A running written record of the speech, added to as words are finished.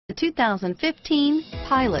The 2015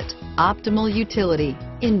 Pilot. Optimal utility,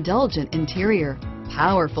 indulgent interior,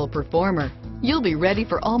 powerful performer. You'll be ready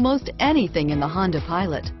for almost anything in the Honda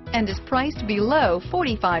Pilot and is priced below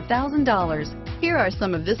 $45,000. Here are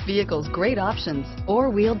some of this vehicle's great options: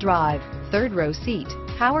 four-wheel drive, third-row seat,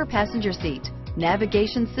 power passenger seat,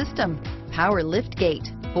 navigation system, power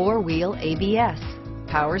liftgate, four-wheel ABS,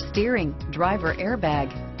 power steering, driver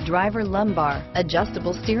airbag, driver lumbar,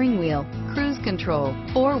 adjustable steering wheel, cruise control,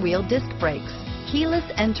 four-wheel disc brakes, keyless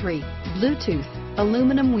entry, Bluetooth,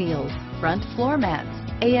 aluminum wheels, front floor mats,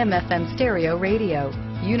 AM/FM stereo radio,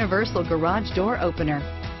 universal garage door opener,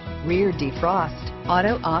 rear defrost,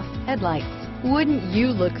 auto-off headlights. Wouldn't you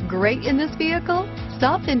look great in this vehicle?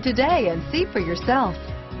 Stop in today and see for yourself.